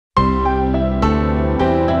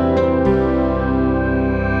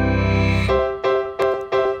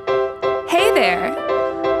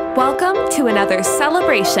another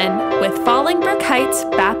celebration with Fallingbrook Heights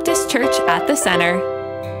Baptist Church at the Center.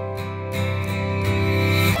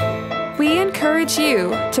 We encourage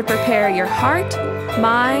you to prepare your heart,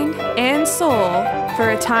 mind, and soul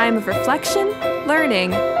for a time of reflection,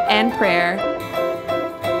 learning, and prayer.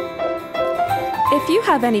 If you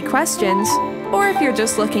have any questions, or if you're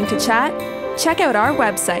just looking to chat, check out our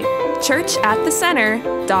website,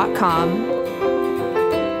 churchatthecenter.com.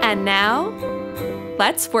 And now,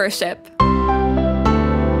 let's worship.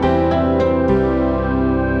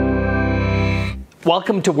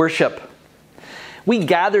 Welcome to worship. We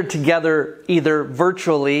gather together either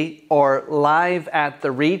virtually or live at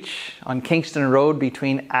the Reach on Kingston Road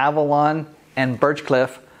between Avalon and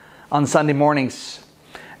Birchcliff on Sunday mornings.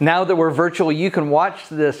 Now that we're virtual, you can watch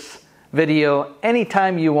this video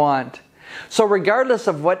anytime you want. So regardless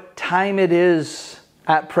of what time it is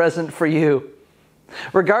at present for you,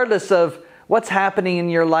 regardless of what's happening in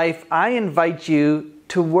your life, I invite you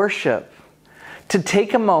to worship, to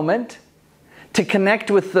take a moment, to connect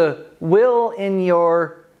with the will in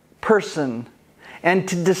your person, and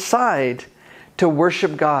to decide to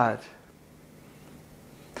worship God.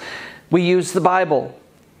 We use the Bible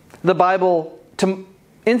to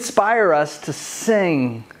inspire us to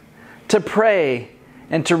sing, to pray,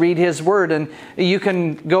 and to read His Word. And you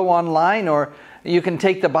can go online, or you can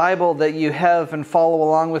take the Bible that you have and follow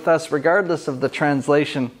along with us regardless of the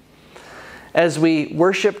translation. As we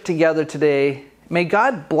worship together today, may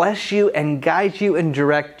God bless you and guide you and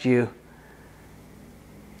direct you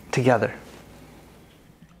together.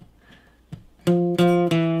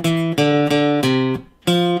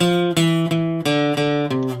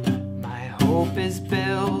 My hope is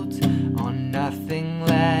built on nothing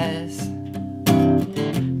less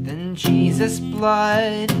than Jesus'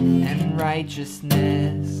 blood and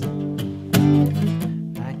righteousness.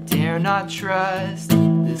 I dare not trust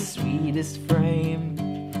the sweetest frame,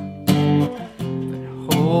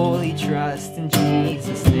 but wholly trust in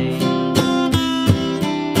Jesus' name.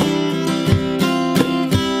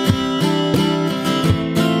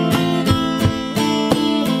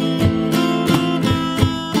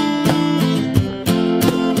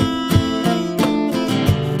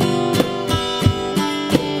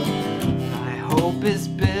 Is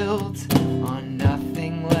built on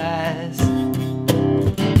nothing less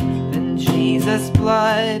than Jesus'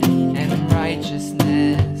 blood and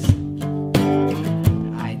righteousness.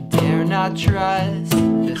 I dare not trust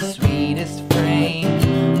the sweetest frame,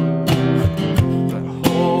 but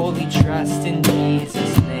wholly trust in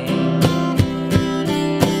Jesus' name.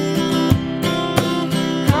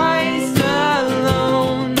 Christ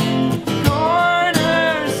alone,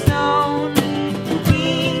 cornerstone, the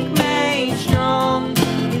weak made strong.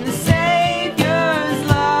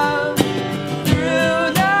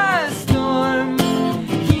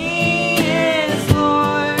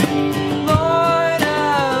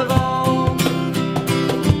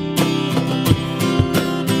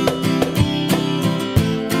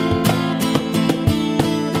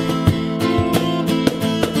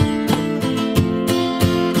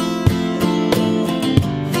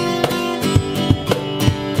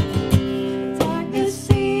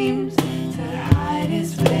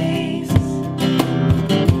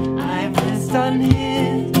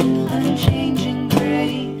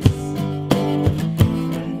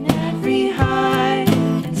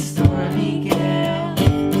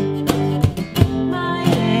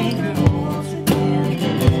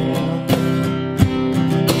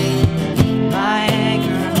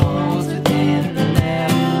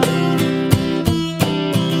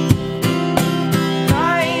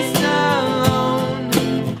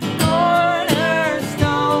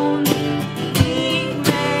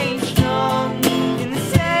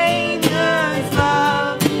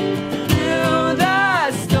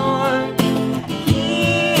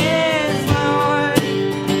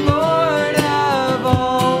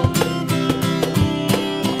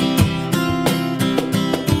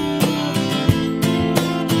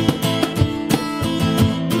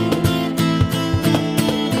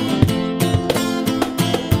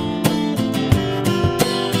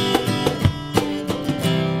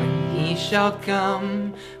 Shall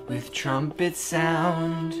come with trumpet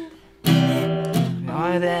sound.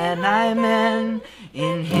 More than I men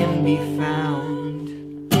in Him be found,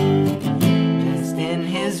 just in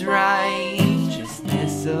His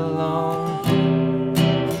righteousness alone,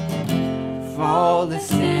 fall to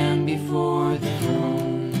stand before the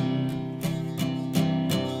throne.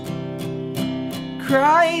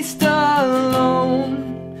 Christ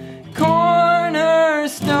alone,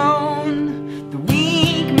 cornerstone, the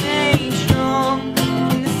weak made strong,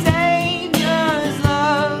 in the Savior's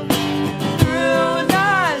love, through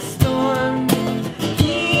the storm.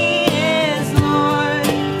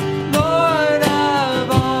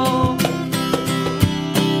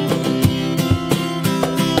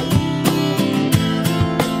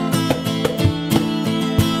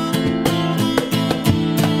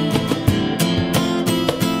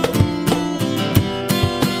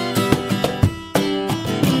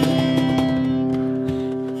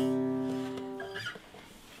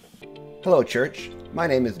 Hello, church. My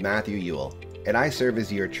name is Matthew Ewell, and I serve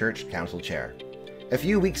as your church council chair. A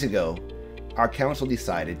few weeks ago, our council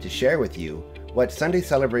decided to share with you what Sunday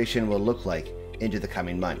celebration will look like into the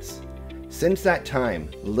coming months. Since that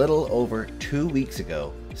time, little over 2 weeks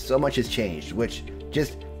ago, so much has changed, which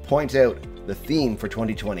just points out the theme for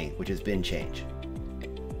 2020, which has been change.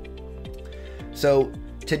 So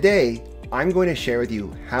today, I'm going to share with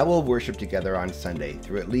you how we'll worship together on Sunday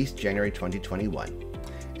through at least January 2021,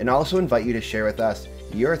 and also invite you to share with us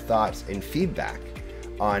your thoughts and feedback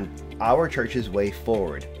on our church's way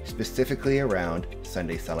forward, specifically around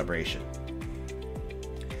Sunday celebration.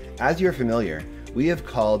 As you're familiar, we have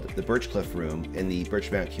called the Birchcliff Room in the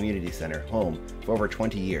Birchmount Community Center home for over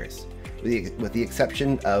 20 years. With the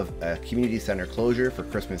exception of a community center closure for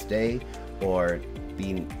Christmas Day or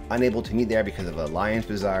being unable to meet there because of a Lions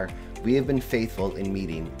Bazaar, we have been faithful in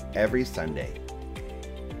meeting every Sunday.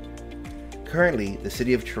 Currently, the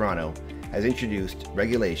City of Toronto has introduced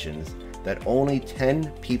regulations that only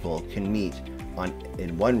 10 people can meet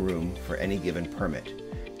in one room for any given permit.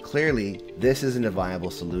 Clearly, this isn't a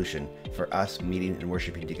viable solution for us meeting and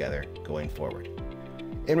worshiping together going forward.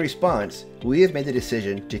 In response, we have made the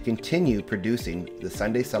decision to continue producing the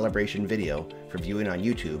Sunday celebration video for viewing on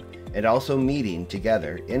YouTube and also meeting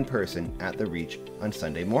together in person at the Reach on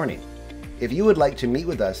Sunday morning. If you would like to meet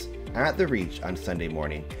with us at the Reach on Sunday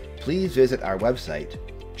morning, please visit our website,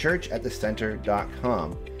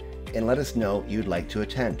 churchathecenter.com, and let us know you'd like to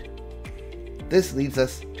attend. This leads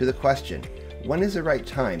us to the question, when is the right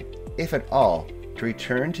time, if at all, to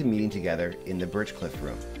return to meeting together in the Birchcliff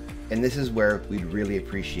Room? And this is where we'd really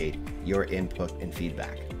appreciate your input and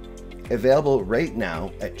feedback. Available right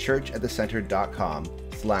now at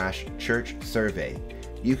churchathecenter.com/church survey,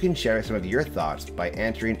 you can share some of your thoughts by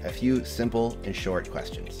answering a few simple and short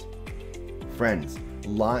questions. Friends,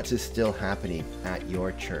 lots is still happening at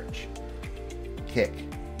your church. KIC,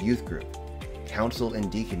 youth group, council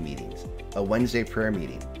and deacon meetings, a Wednesday prayer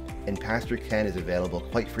meeting, and Pastor Ken is available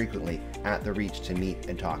quite frequently at the Reach to meet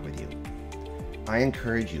and talk with you. I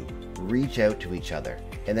encourage you, reach out to each other,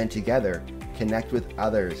 and then together connect with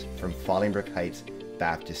others from Fallingbrook Heights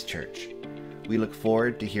Baptist Church. We look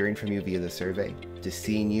forward to hearing from you via the survey, to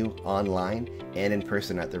seeing you online and in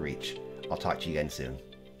person at the Reach. I'll talk to you again soon.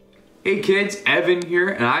 Hey kids, Evan here,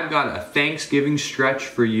 and I've got a Thanksgiving stretch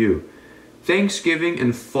for you. Thanksgiving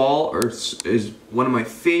and fall is one of my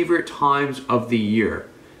favorite times of the year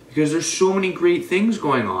because there's so many great things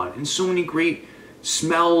going on and so many great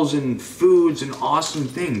smells and foods and awesome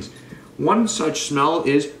things. One such smell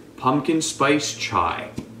is pumpkin spice chai.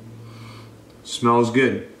 Smells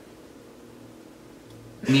good.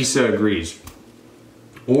 Nisa agrees.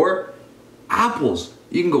 Or apples.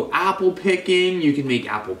 You can go apple picking, you can make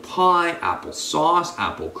apple pie, apple sauce,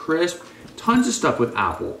 apple crisp, tons of stuff with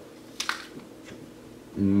apple.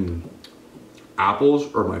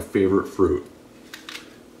 Apples are my favorite fruit.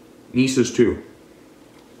 Nisa's too.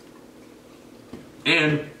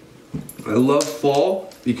 And I love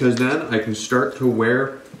fall because then I can start to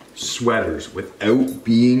wear sweaters without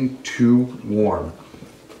being too warm.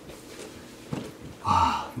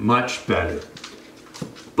 Much better.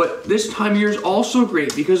 But this time of year is also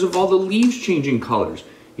great because of all the leaves changing colors.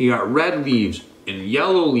 You got red leaves and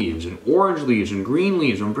yellow leaves and orange leaves and green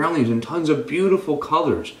leaves and brown leaves and tons of beautiful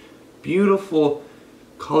colors. Beautiful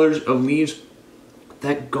colors of leaves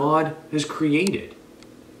that God has created.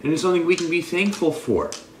 And it's something we can be thankful for.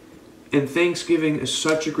 And Thanksgiving is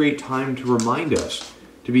such a great time to remind us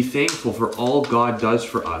to be thankful for all God does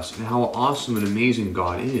for us and how awesome and amazing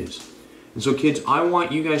God is. And so kids, I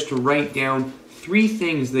want you guys to write down 3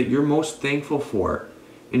 things that you're most thankful for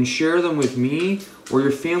and share them with me or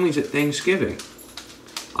your families at Thanksgiving.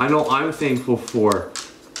 I know I'm thankful for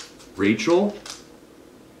Rachel,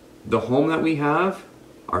 the home that we have,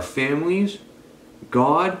 our families,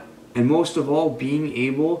 God, and most of all, being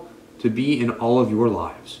able to be in all of your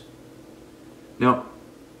lives. Now,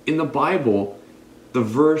 in the Bible, the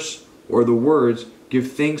verse or the words,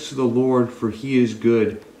 "Give thanks to the Lord, for He is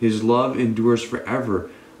good. His love endures forever."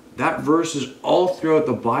 That verse is all throughout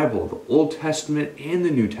the Bible, the Old Testament and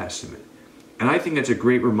the New Testament. And I think that's a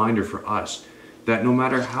great reminder for us that no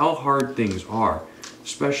matter how hard things are,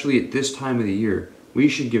 especially at this time of the year, we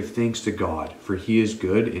should give thanks to God, for He is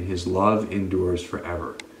good and His love endures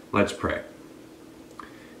forever. Let's pray.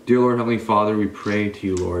 Dear Lord, Heavenly Father, we pray to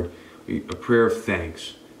you, Lord, a prayer of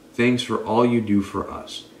thanks. Thanks for all you do for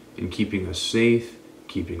us in keeping us safe,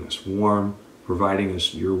 keeping us warm, providing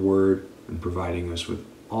us your word, and providing us with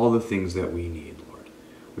all the things that we need, Lord.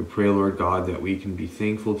 We pray, Lord God, that we can be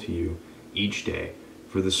thankful to you each day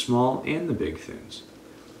for the small and the big things.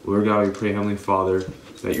 Lord God, we pray, Heavenly Father,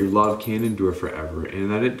 that your love can endure forever,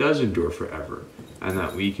 and that it does endure forever, and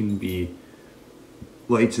that we can be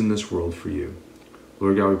lights in this world for you.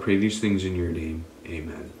 Lord God, we pray these things in your name.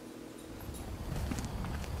 Amen.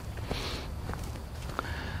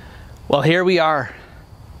 Well, here we are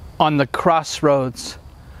on the crossroads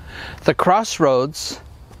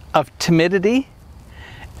of timidity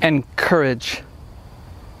and courage.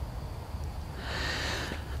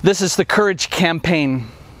 This is the courage campaign.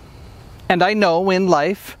 And I know in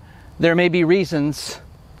life there may be reasons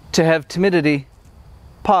to have timidity,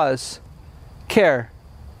 pause, care.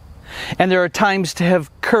 And there are times to have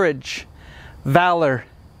courage, valor,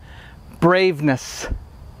 braveness.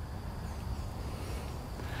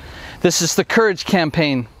 This is the courage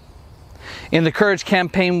campaign. In the courage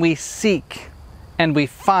campaign, we seek and we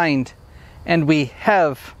find and we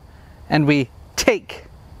have and we take.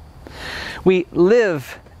 We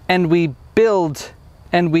live and we build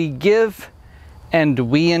and we give and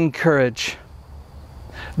we encourage.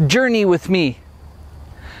 Journey with me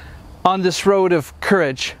on this road of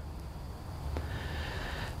courage.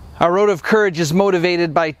 Our road of courage is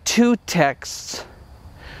motivated by two texts.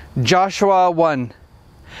 Joshua 1.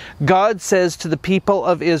 God says to the people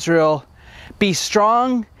of Israel, "Be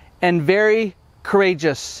strong and very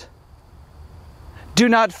courageous. Do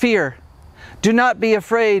not fear. Do not be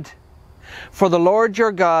afraid. For the Lord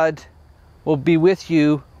your God will be with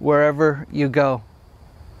you wherever you go."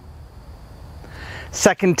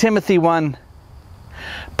 2 Timothy 1.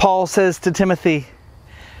 Paul says to Timothy,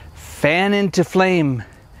 "Fan into flame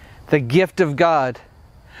the gift of God.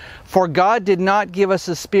 For God did not give us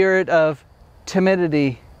a spirit of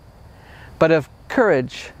timidity, but of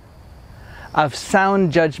courage, of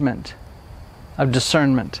sound judgment, of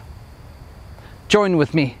discernment." Join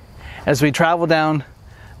with me as we travel down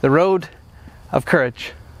the road of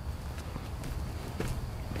courage.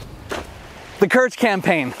 The Courage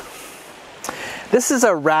Campaign. This is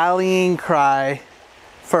a rallying cry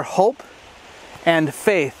for hope and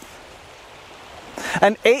faith.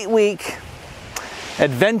 An 8-week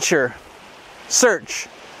adventure search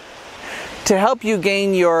to help you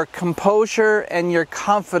gain your composure and your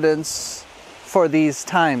confidence for these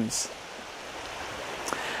times.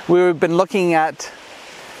 We've been looking at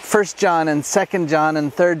 1 John and 2 John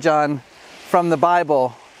and 3 John from the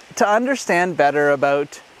Bible to understand better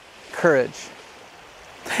about courage.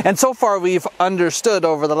 And so far we've understood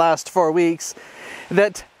over the last 4 weeks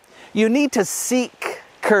that you need to seek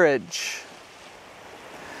courage.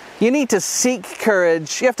 You need to seek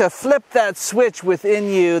courage. You have to flip that switch within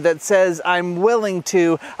you that says, "I'm willing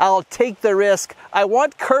to, I'll take the risk, I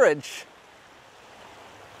want courage."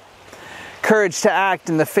 Courage to act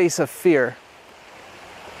in the face of fear.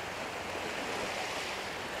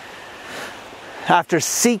 After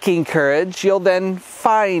seeking courage, you'll then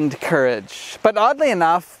find courage. But oddly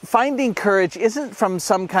enough, finding courage isn't from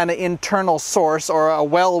some kind of internal source or a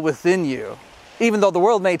well within you. Even though the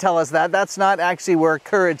world may tell us that, that's not actually where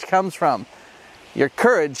courage comes from. Your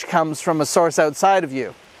courage comes from a source outside of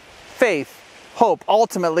you. Faith, hope,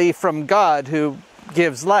 ultimately from God who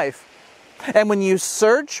gives life. And when you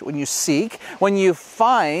search, when you seek, when you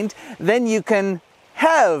find, then you can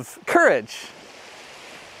have courage.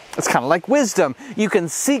 It's kind of like wisdom. You can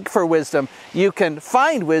seek for wisdom. You can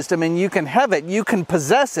find wisdom and you can have it. You can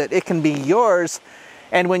possess it. It can be yours.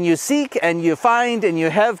 And when you seek and you find and you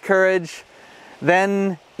have courage,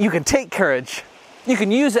 then you can take courage. You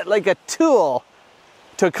can use it like a tool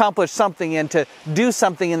to accomplish something and to do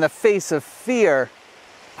something in the face of fear,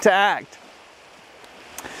 to act.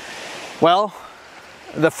 Well,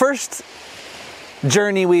 the first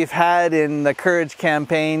journey we've had in the Courage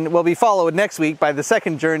Campaign will be followed next week by the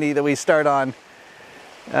second journey that we start on.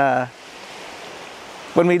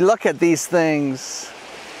 When we look at these things,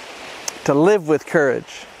 to live with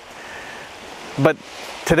courage. But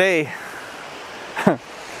today's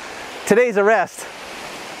a rest.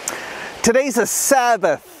 Today's a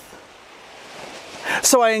Sabbath.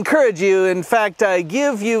 So I encourage you, in fact, I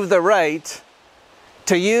give you the right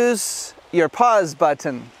to use your pause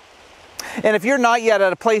button. And if you're not yet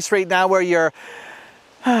at a place right now where you're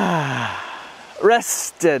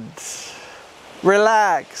rested,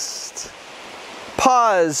 relaxed,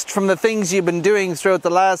 paused from the things you've been doing throughout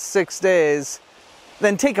the last 6 days,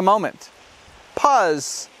 then take a moment.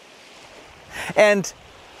 Pause and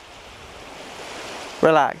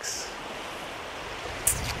relax.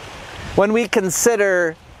 When we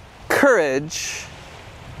consider courage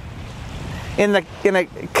in a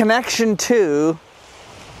connection to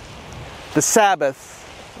the Sabbath,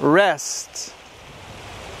 rest,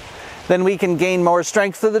 then we can gain more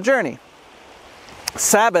strength for the journey.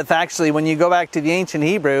 Sabbath, actually, when you go back to the ancient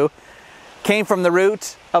Hebrew, came from the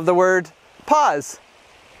root of the word pause,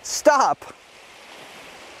 stop,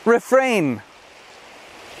 refrain.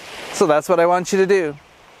 So that's what I want you to do.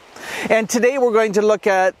 And today we're going to look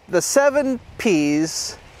at the 7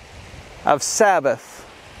 P's of Sabbath.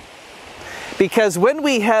 Because when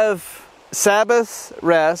we have Sabbath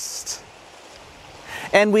rest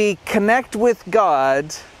and we connect with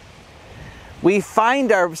God, we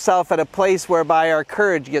find ourselves at a place whereby our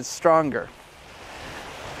courage gets stronger.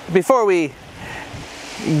 Before we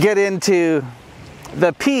get into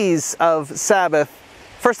the P's of Sabbath,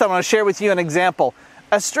 first I want to share with you an example.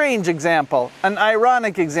 A strange example, an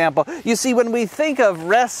ironic example. You see, when we think of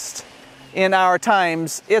rest in our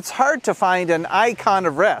times, it's hard to find an icon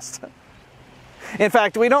of rest. In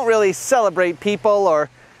fact, we don't really celebrate people or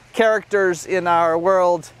characters in our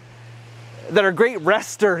world that are great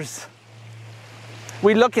resters.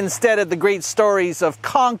 We look instead at the great stories of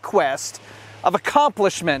conquest, of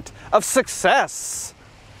accomplishment, of success.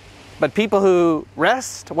 But people who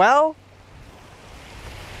rest, well,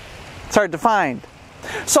 it's hard to find.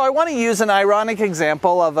 So I want to use an ironic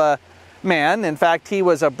example of a man. In fact, he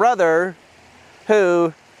was a brother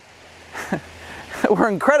who were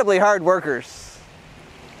incredibly hard workers.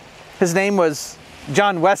 His name was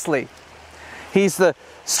John Wesley. He's the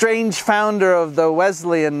strange founder of the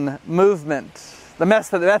Wesleyan movement, the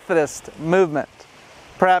Methodist movement.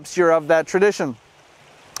 Perhaps you're of that tradition.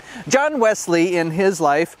 John Wesley, in his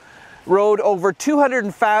life, rode over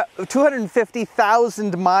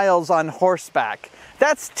 250,000 miles on horseback.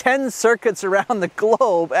 That's 10 circuits around the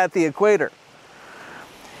globe at the equator.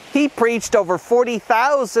 He preached over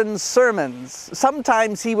 40,000 sermons.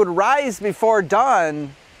 Sometimes he would rise before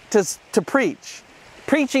dawn to preach,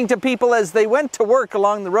 preaching to people as they went to work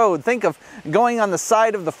along the road. Think of going on the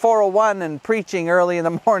side of the 401 and preaching early in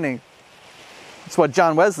the morning. That's what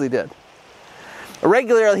John Wesley did.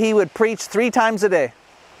 Regularly, he would preach 3 times a day.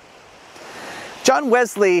 John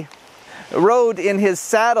Wesley rode in his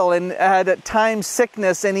saddle and had at times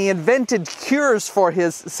sickness, and he invented cures for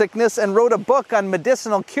his sickness and wrote a book on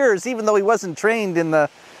medicinal cures, even though he wasn't trained in the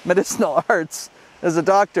medicinal arts as a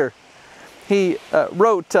doctor. He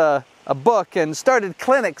wrote a book and started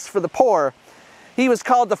clinics for the poor. He was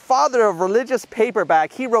called the father of religious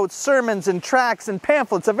paperback. He wrote sermons and tracts and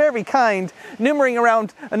pamphlets of every kind, numbering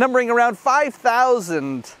around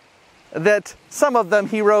 5,000, that some of them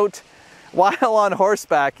he wrote while on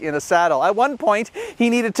horseback in a saddle. At one point, he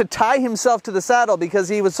needed to tie himself to the saddle because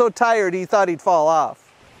he was so tired he thought he'd fall off.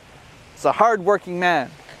 He's a hard-working man.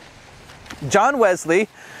 John Wesley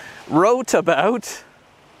wrote about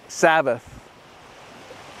Sabbath.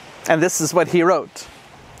 And this is what he wrote.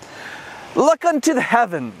 Look unto the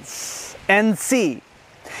heavens and see.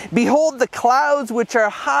 Behold the clouds which are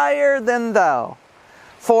higher than thou.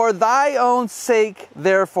 For thy own sake,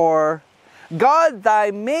 therefore, God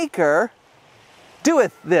thy Maker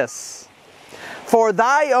doeth this. For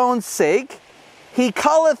thy own sake, he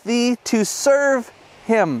calleth thee to serve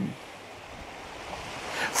him.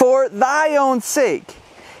 For thy own sake,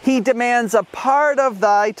 he demands a part of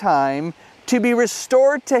thy time to be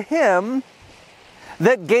restored to him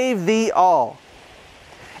that gave thee all.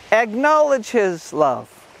 Acknowledge his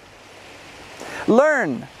love.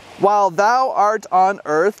 Learn while thou art on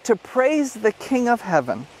earth to praise the King of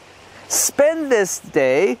heaven. Spend this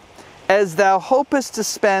day as thou hopest to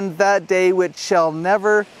spend that day which shall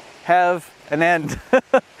never have an end.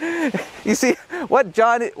 You see, what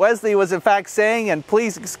John Wesley was in fact saying, and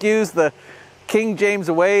please excuse the King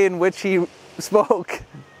James way in which he spoke,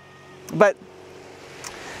 but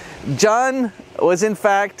John was in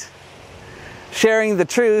fact sharing the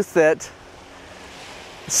truth that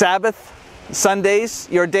Sabbath, Sundays,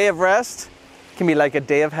 your day of rest, can be like a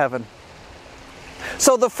day of heaven.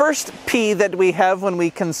 So the first P that we have when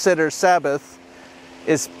we consider Sabbath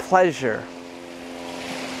is pleasure.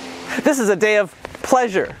 This is a day of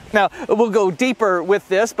pleasure. Now, we'll go deeper with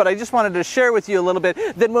this, but I just wanted to share with you a little bit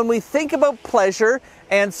that when we think about pleasure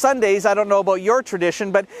and Sundays, I don't know about your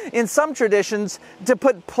tradition, but in some traditions, to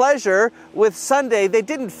put pleasure with Sunday, they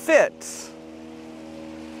didn't fit.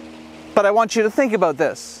 But I want you to think about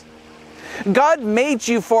this. God made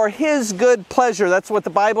you for his good pleasure. That's what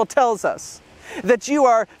the Bible tells us. That you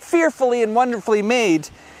are fearfully and wonderfully made.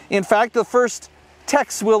 In fact, the first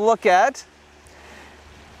text we'll look at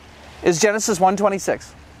is Genesis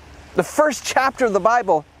 1:26. The first chapter of the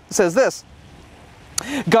Bible says this.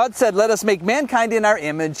 God said, let us make mankind in our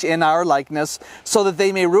image, in our likeness, so that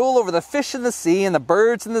they may rule over the fish in the sea and the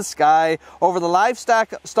birds in the sky, over the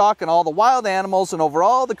livestock and all the wild animals, and over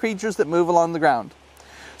all the creatures that move along the ground.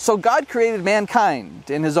 So God created mankind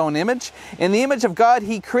in his own image. In the image of God,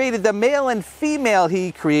 he created them, male and female,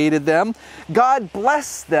 he created them. God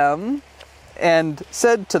blessed them and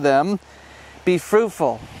said to them, be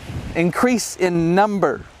fruitful, increase in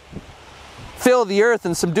number, fill the earth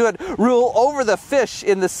and subdue it, rule over the fish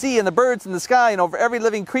in the sea and the birds in the sky and over every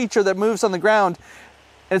living creature that moves on the ground.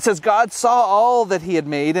 And it says God saw all that he had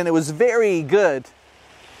made, and it was very good.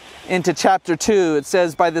 Into chapter 2, it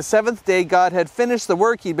says, by the seventh day God had finished the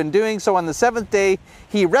work he'd been doing, so on the seventh day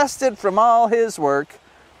he rested from all his work.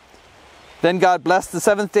 Then God blessed the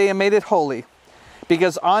seventh day and made it holy,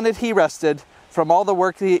 because on it he rested from all the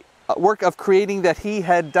work of creating that he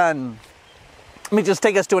had done. Let me just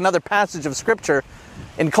take us to another passage of Scripture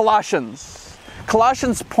in Colossians.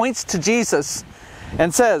 Colossians points to Jesus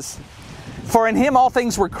and says, for in him all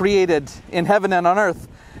things were created, in heaven and on earth,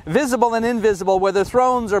 visible and invisible, whether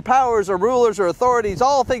thrones or powers or rulers or authorities,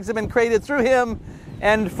 all things have been created through him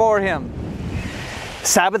and for him.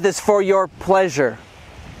 Sabbath is for your pleasure.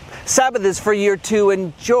 Sabbath is for you to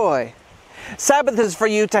enjoy. Sabbath is for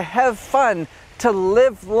you to have fun, to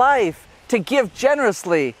live life, to give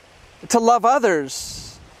generously, to love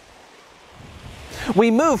others. We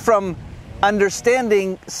move from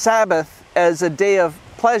understanding Sabbath as a day of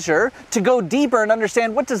pleasure to go deeper and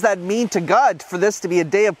understand what does that mean to God for this to be a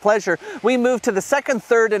day of pleasure. We move to the second,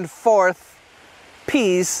 third, and fourth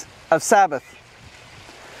P's of Sabbath.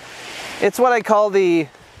 It's what I call the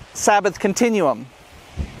Sabbath continuum.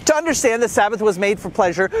 To understand that Sabbath was made for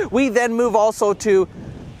pleasure, we then move also to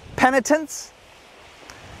penitence,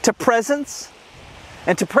 to presence,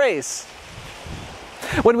 and to praise.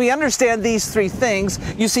 When we understand these three things,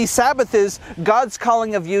 you see Sabbath is God's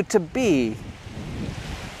calling of you to be.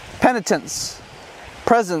 Penitence,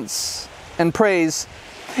 presence, and praise.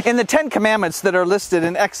 In the 10 Commandments that are listed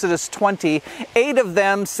in Exodus 20, 8 of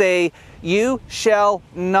them say, you shall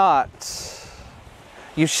not.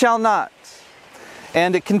 You shall not.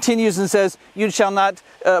 And it continues and says, you shall not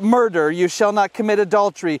murder, you shall not commit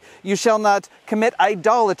adultery, you shall not commit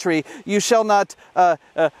idolatry, you shall not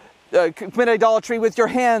commit idolatry with your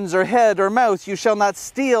hands or head or mouth, you shall not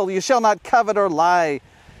steal, you shall not covet or lie.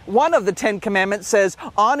 One of the 10 Commandments says,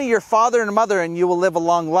 honor your father and mother and you will live a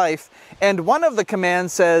long life. And one of the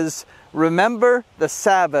commands says, remember the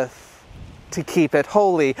Sabbath to keep it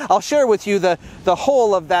holy. I'll share with you the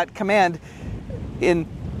whole of that command in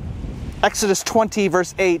Exodus 20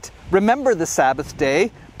 verse 8. Remember the Sabbath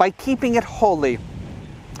day by keeping it holy.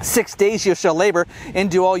 6 days you shall labor and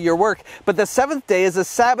do all your work. But the seventh day is a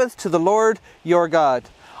Sabbath to the Lord your God.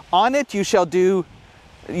 On it you shall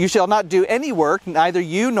not do any work, neither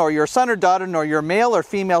you nor your son or daughter, nor your male or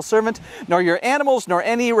female servant, nor your animals, nor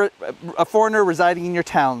any a foreigner residing in your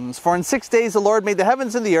towns. For in 6 days the Lord made the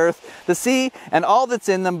heavens and the earth, the sea, and all that's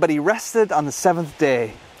in them, but he rested on the seventh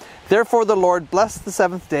day. Therefore the Lord blessed the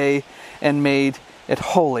seventh day and made it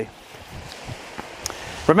holy.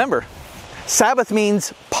 Remember, Sabbath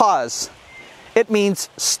means pause. It means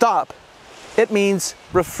stop. It means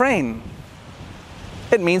refrain.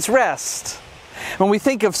 It means rest. When we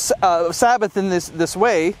think of Sabbath in this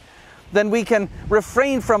way, then we can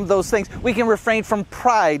refrain from those things. We can refrain from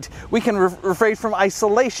pride. We can refrain from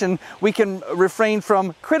isolation. We can refrain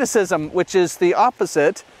from criticism, which is the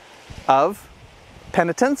opposite of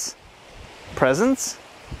penitence, presence,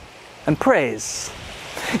 and praise.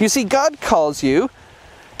 You see, God calls you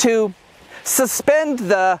to suspend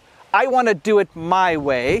the, I want to do it my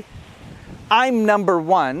way, I'm number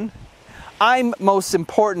one, I'm most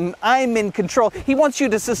important, I'm in control. He wants you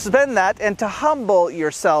to suspend that and to humble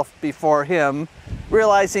yourself before Him,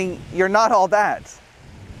 realizing you're not all that.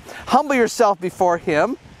 Humble yourself before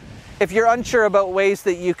Him. If you're unsure about ways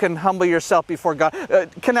that you can humble yourself before God,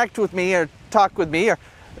 connect with me or talk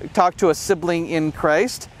to a sibling in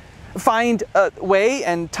Christ. Find a way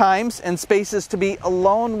and times and spaces to be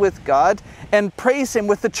alone with God and praise Him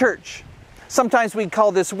with the church. Sometimes we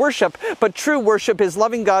call this worship, but true worship is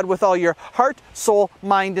loving God with all your heart, soul,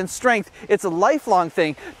 mind, and strength. It's a lifelong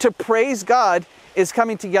thing. To praise God is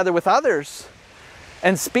coming together with others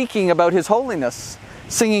and speaking about His holiness,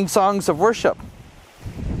 singing songs of worship.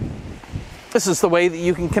 This is the way that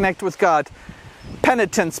you can connect with God.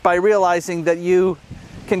 Penitence, by realizing that you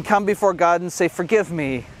can come before God and say, forgive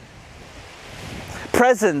me.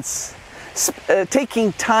 Presence,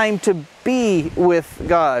 taking time to be with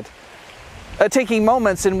God. Taking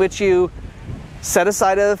moments in which you set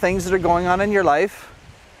aside other things that are going on in your life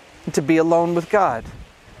and to be alone with God.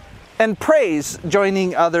 And praise,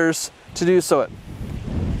 joining others to do so.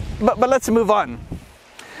 But let's move on.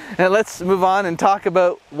 And let's move on and talk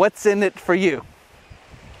about what's in it for you.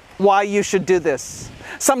 why you should do this.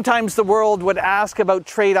 Sometimes the world would ask about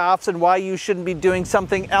trade-offs and why you shouldn't be doing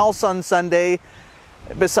something else on Sunday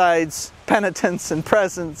besides penitence and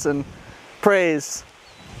presence and praise.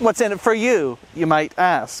 What's in it for you, you might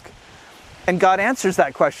ask. And God answers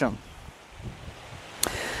that question.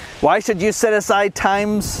 Why should you set aside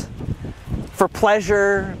times for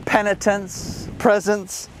pleasure, penitence,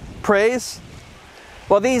 presence, praise?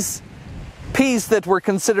 Well, these P's that we're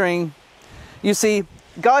considering, you see,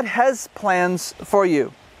 God has plans for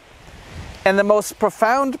you. And the most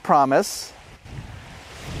profound promise,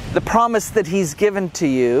 the promise that He's given to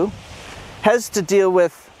you, has to deal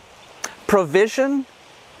with provision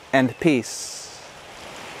and peace.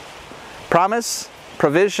 Promise,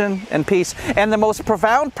 provision, and peace. And the most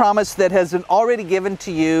profound promise that has been already given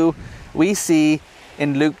to you, we see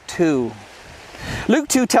in Luke 2. Luke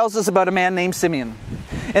 2 tells us about a man named Simeon.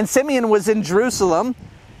 And Simeon was in Jerusalem.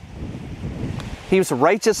 He was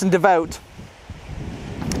righteous and devout.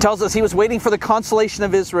 It tells us he was waiting for the consolation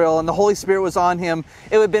of Israel, and the Holy Spirit was on him.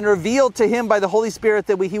 It had been revealed to him by the Holy Spirit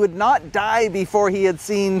that he would not die before he had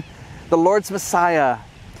seen the Lord's Messiah.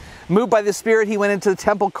 Moved by the Spirit, he went into the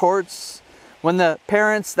temple courts when the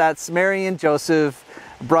parents, that's Mary and Joseph,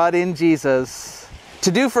 brought in Jesus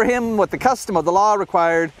to do for him what the custom of the law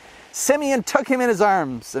required. Simeon took him in his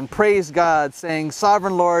arms and praised God, saying,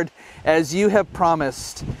 "Sovereign Lord, as you have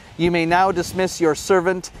promised, you may now dismiss your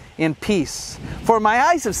servant in peace. For my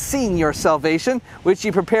eyes have seen your salvation, which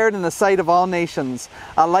you prepared in the sight of all nations,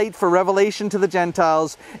 a light for revelation to the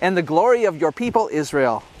Gentiles, and the glory of your people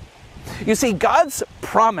Israel." You see, God's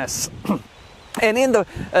promise, and in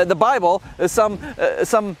the Bible,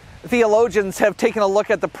 some theologians have taken a look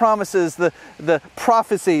at the promises, the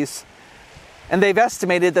prophecies, and they've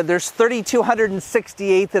estimated that there's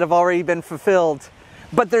 3,268 that have already been fulfilled.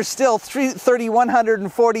 But there's still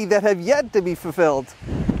 3,140 that have yet to be fulfilled.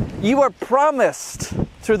 You are promised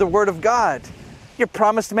through the Word of God. You're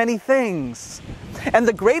promised many things. And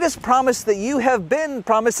the greatest promise that you have been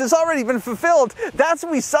promised has already been fulfilled. That's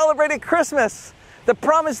what we celebrate at Christmas. The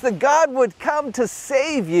promise that God would come to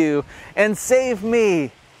save you and save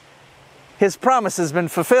me. His promise has been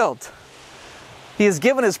fulfilled. He has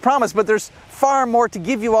given His promise, but there's far more to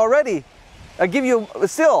give you already. Give you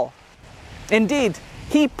still. Indeed,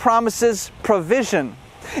 He promises provision.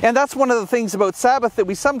 And that's one of the things about Sabbath that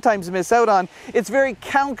we sometimes miss out on. It's very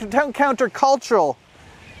countercultural.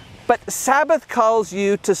 But Sabbath calls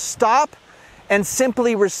you to stop and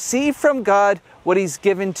simply receive from God what He's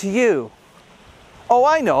given to you. Oh,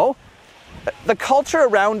 I know. The culture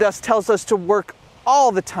around us tells us to work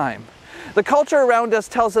all the time. The culture around us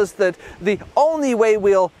tells us that the only way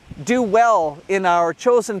we'll do well in our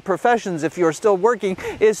chosen professions, if you're still working,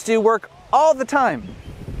 is to work all the time.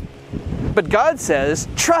 But God says,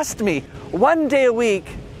 trust me, one day a week,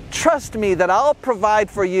 trust me that I'll provide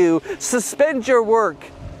for you. Suspend your work.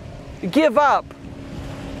 Give up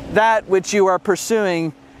that which you are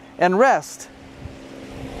pursuing and rest.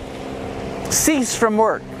 Cease from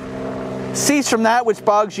work. Cease from that which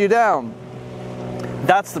bogs you down.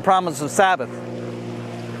 That's the promise of Sabbath.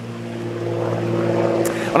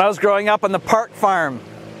 When I was growing up on the Park Farm,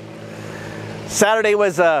 Saturday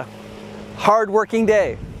was a hard-working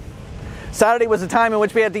day. Saturday was a time in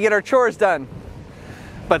which we had to get our chores done.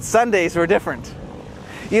 But Sundays were different.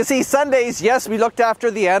 You see, Sundays, yes, we looked after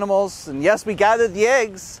the animals, and yes, we gathered the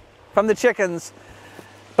eggs from the chickens,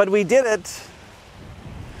 but we did it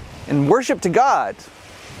in worship to God.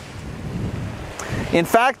 In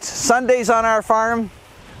fact, Sundays on our farm,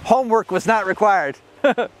 homework was not required.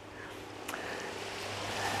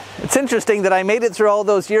 It's interesting that I made it through all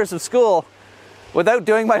those years of school without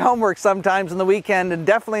doing my homework sometimes on the weekend, and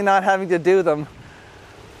definitely not having to do them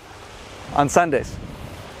on Sundays.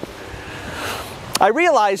 I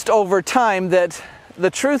realized over time that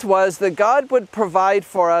the truth was that God would provide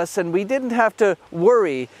for us, and we didn't have to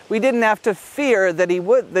worry. We didn't have to fear that He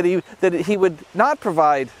would not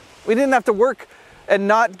provide. We didn't have to work and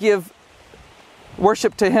not give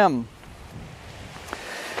worship to Him.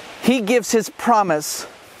 He gives His promise,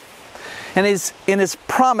 and in His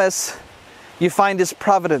promise you find His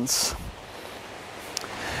providence.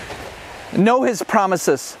 Know His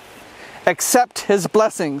promises. Accept His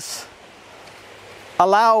blessings.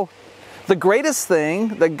 Allow the greatest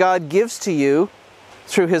thing that God gives to you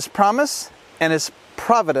through His promise and His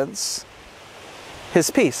providence, His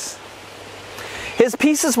peace. His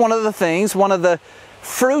peace is one of the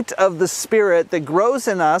fruit of the Spirit that grows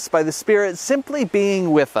in us by the Spirit simply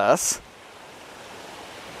being with us.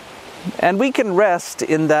 And we can rest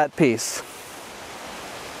in that peace.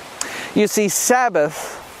 You see,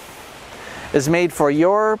 Sabbath is made for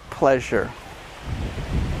your pleasure.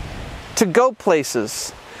 to go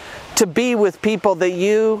places, to be with people that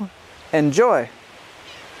you enjoy.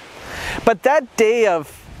 But that day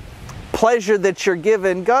of pleasure that you're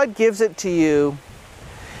given, God gives it to you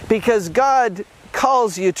because God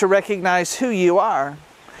calls you to recognize who you are,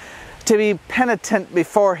 to be penitent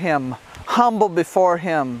before Him, humble before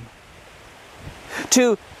Him,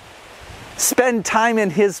 to spend time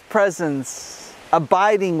in His presence,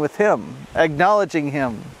 abiding with Him, acknowledging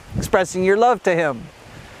Him, expressing your love to Him,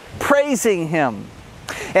 praising Him.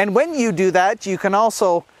 And when you do that, you can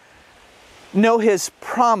also know His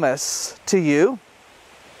promise to you.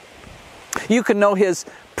 You can know His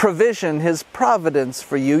provision, His providence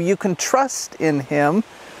for you. You can trust in Him,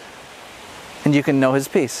 and you can know His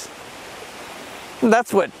peace. And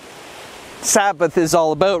that's what Sabbath is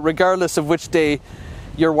all about, regardless of which day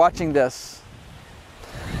you're watching this.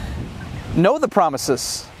 Know the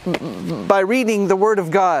promises by reading the Word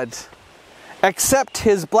of God. Accept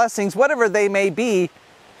His blessings, whatever they may be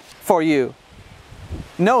for you.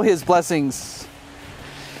 Know His blessings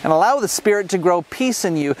and allow the Spirit to grow peace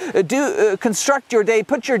in you. Construct your day,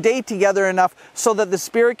 put your day together enough so that the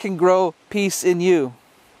Spirit can grow peace in you.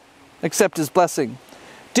 Accept His blessing.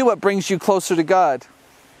 Do what brings you closer to God.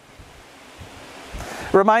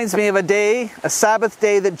 Reminds me of a day, a Sabbath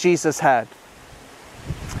day that Jesus had.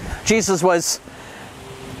 Jesus was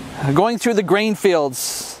going through the grain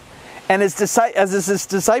fields, and as his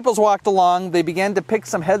disciples walked along, they began to pick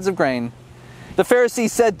some heads of grain. The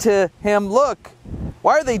Pharisees said to Him, "Look,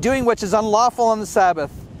 why are they doing what is unlawful on the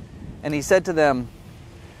Sabbath?" And He said to them,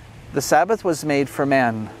 "The Sabbath was made for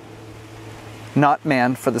man, not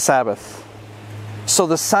man for the Sabbath. So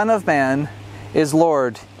the Son of Man is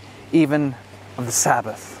Lord even of the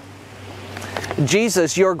Sabbath."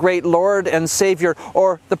 Jesus, your great Lord and Savior,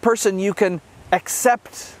 or the person you can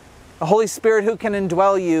accept, the Holy Spirit who can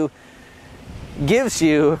indwell you, gives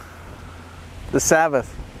you the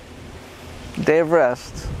Sabbath. Day of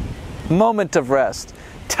rest, moment of rest,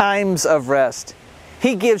 times of rest.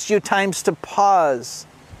 He gives you times to pause,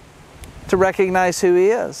 to recognize who He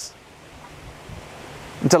is,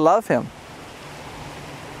 and to love Him.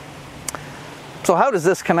 So how does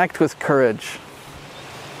this connect with courage?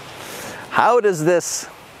 How does this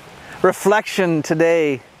reflection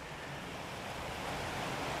today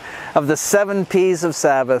of the 7 P's of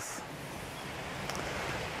Sabbath,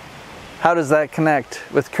 how does that connect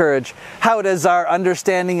with courage? How does our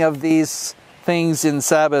understanding of these things in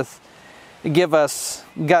Sabbath give us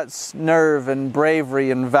guts, nerve, and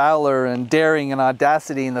bravery, and valor, and daring, and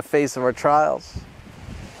audacity in the face of our trials?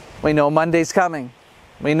 We know Monday's coming.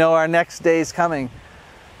 We know our next day's coming.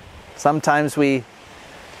 Sometimes we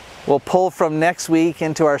will pull from next week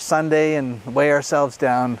into our Sunday and weigh ourselves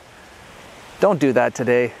down. Don't do that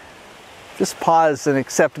today. Just pause and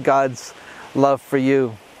accept God's love for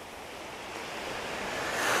you.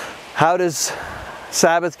 How does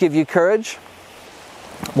Sabbath give you courage?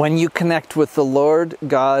 When you connect with the Lord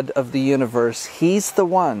God of the universe, He's the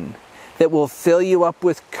one that will fill you up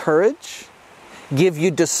with courage, give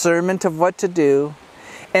you discernment of what to do,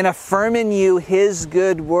 and affirm in you His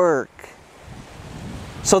good work.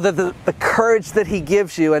 So that the courage that He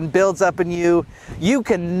gives you and builds up in you, you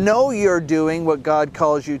can know you're doing what God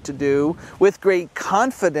calls you to do with great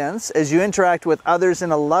confidence as you interact with others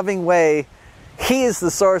in a loving way. He is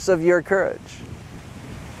the source of your courage.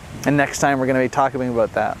 And next time we're going to be talking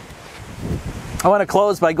about that. I want to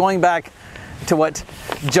close by going back to what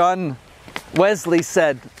John Wesley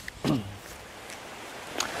said.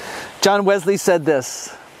 John Wesley said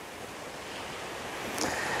this: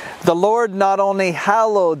 "The Lord not only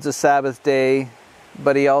hallowed the Sabbath day,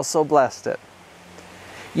 but He also blessed it.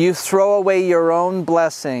 You throw away your own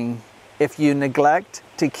blessing if you neglect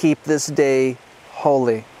to keep this day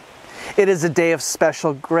holy. It is a day of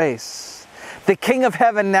special grace. The King of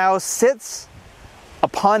Heaven now sits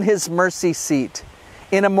upon His mercy seat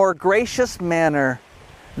in a more gracious manner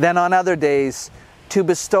than on other days to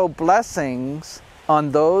bestow blessings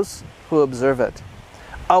on those who observe it.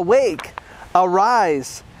 Awake,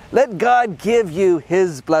 arise, let God give you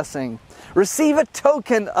His blessing. Receive a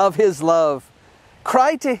token of His love.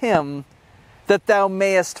 Cry to Him that thou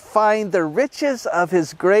mayest find the riches of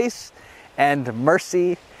His grace and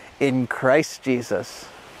mercy in Christ Jesus."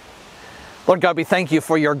 Lord God, we thank You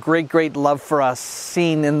for Your great, great love for us,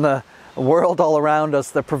 seen in the world all around us,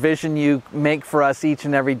 the provision You make for us each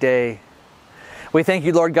and every day. We thank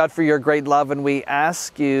You, Lord God, for Your great love, and we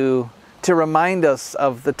ask You to remind us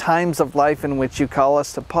of the times of life in which You call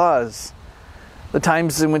us to pause, the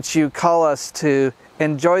times in which You call us to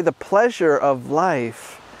enjoy the pleasure of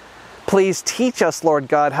life. Please teach us, Lord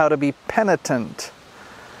God, how to be penitent,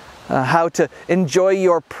 how to enjoy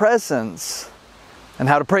your presence, and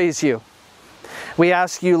how to praise you. We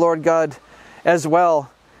ask you, Lord God, as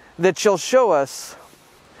well, that you'll show us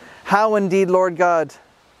how indeed, Lord God,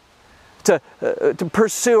 to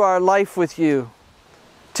pursue our life with you,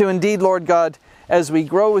 to indeed, Lord God, as we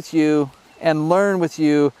grow with you and learn with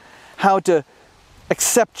you, how to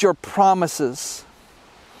accept your promises,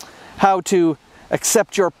 how to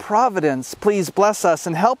accept your providence. Please bless us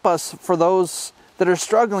and help us for those that are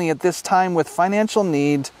struggling at this time with financial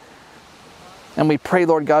need. And we pray,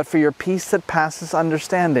 Lord God, for your peace that passes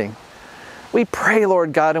understanding. We pray,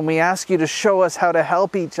 Lord God, and we ask you to show us how to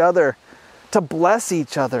help each other, to bless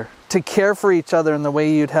each other, to care for each other in the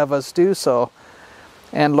way you'd have us do so.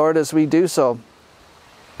 And Lord, as we do so,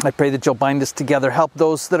 I pray that you'll bind us together. Help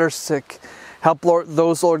those that are sick. Help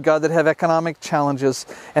those, Lord God, that have economic challenges.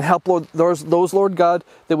 And help those, Lord God,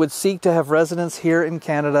 that would seek to have residence here in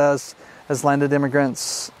Canada as landed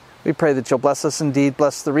immigrants. We pray that you'll bless us indeed,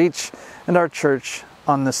 bless the Reach and our church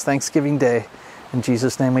on this Thanksgiving Day. In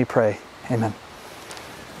Jesus' name we pray. Amen.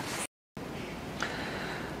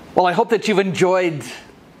 Well, I hope that you've enjoyed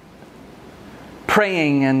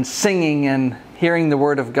praying and singing and hearing the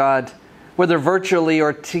Word of God, whether virtually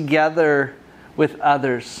or together with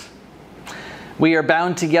others. We are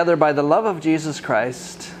bound together by the love of Jesus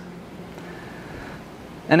Christ.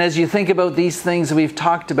 And as you think about these things we've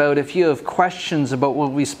talked about, if you have questions about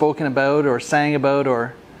what we've spoken about or sang about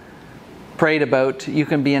or prayed about, you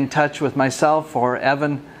can be in touch with myself or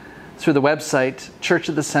Evan through the website,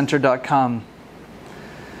 churchofthecenter.com.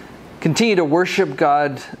 Continue to worship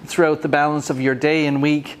God throughout the balance of your day and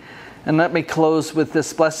week. And let me close with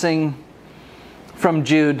this blessing from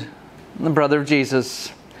Jude, the brother of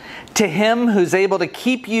Jesus. To him who's able to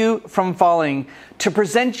keep you from falling, to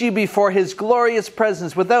present you before his glorious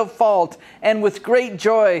presence without fault and with great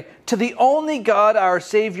joy, to the only God our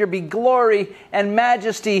Savior be glory and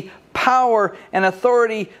majesty, power and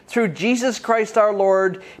authority through Jesus Christ our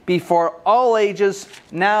Lord, before all ages,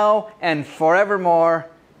 now and forevermore.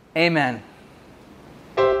 Amen.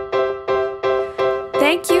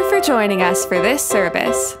 Thank you for joining us for this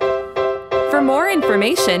service. For more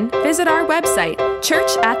information, visit our website,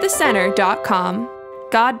 churchatthecenter.com.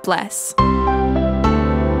 God bless.